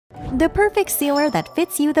The perfect sealer that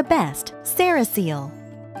fits you the best, CeraSeal.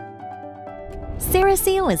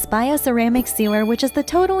 CeraSeal is bioceramic sealer which is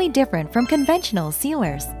totally different from conventional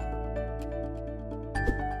sealers.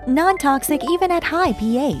 Non-toxic even at high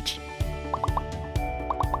pH.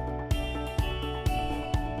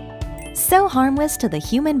 So harmless to the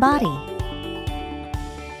human body.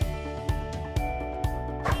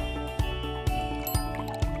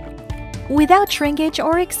 Without shrinkage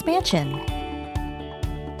or expansion.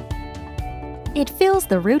 It fills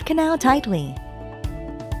the root canal tightly.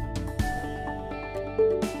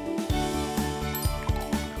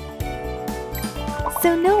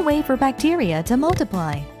 So no way for bacteria to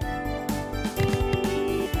multiply.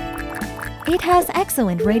 It has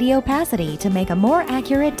excellent radiopacity to make a more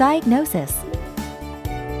accurate diagnosis.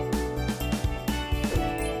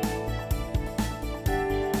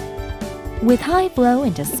 With high flow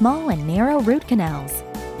into small and narrow root canals.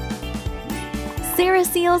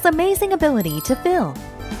 CeraSeal's amazing ability to fill.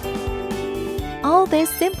 All this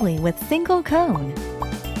simply with single cone.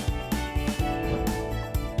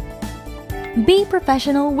 Be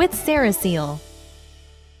professional with CeraSeal.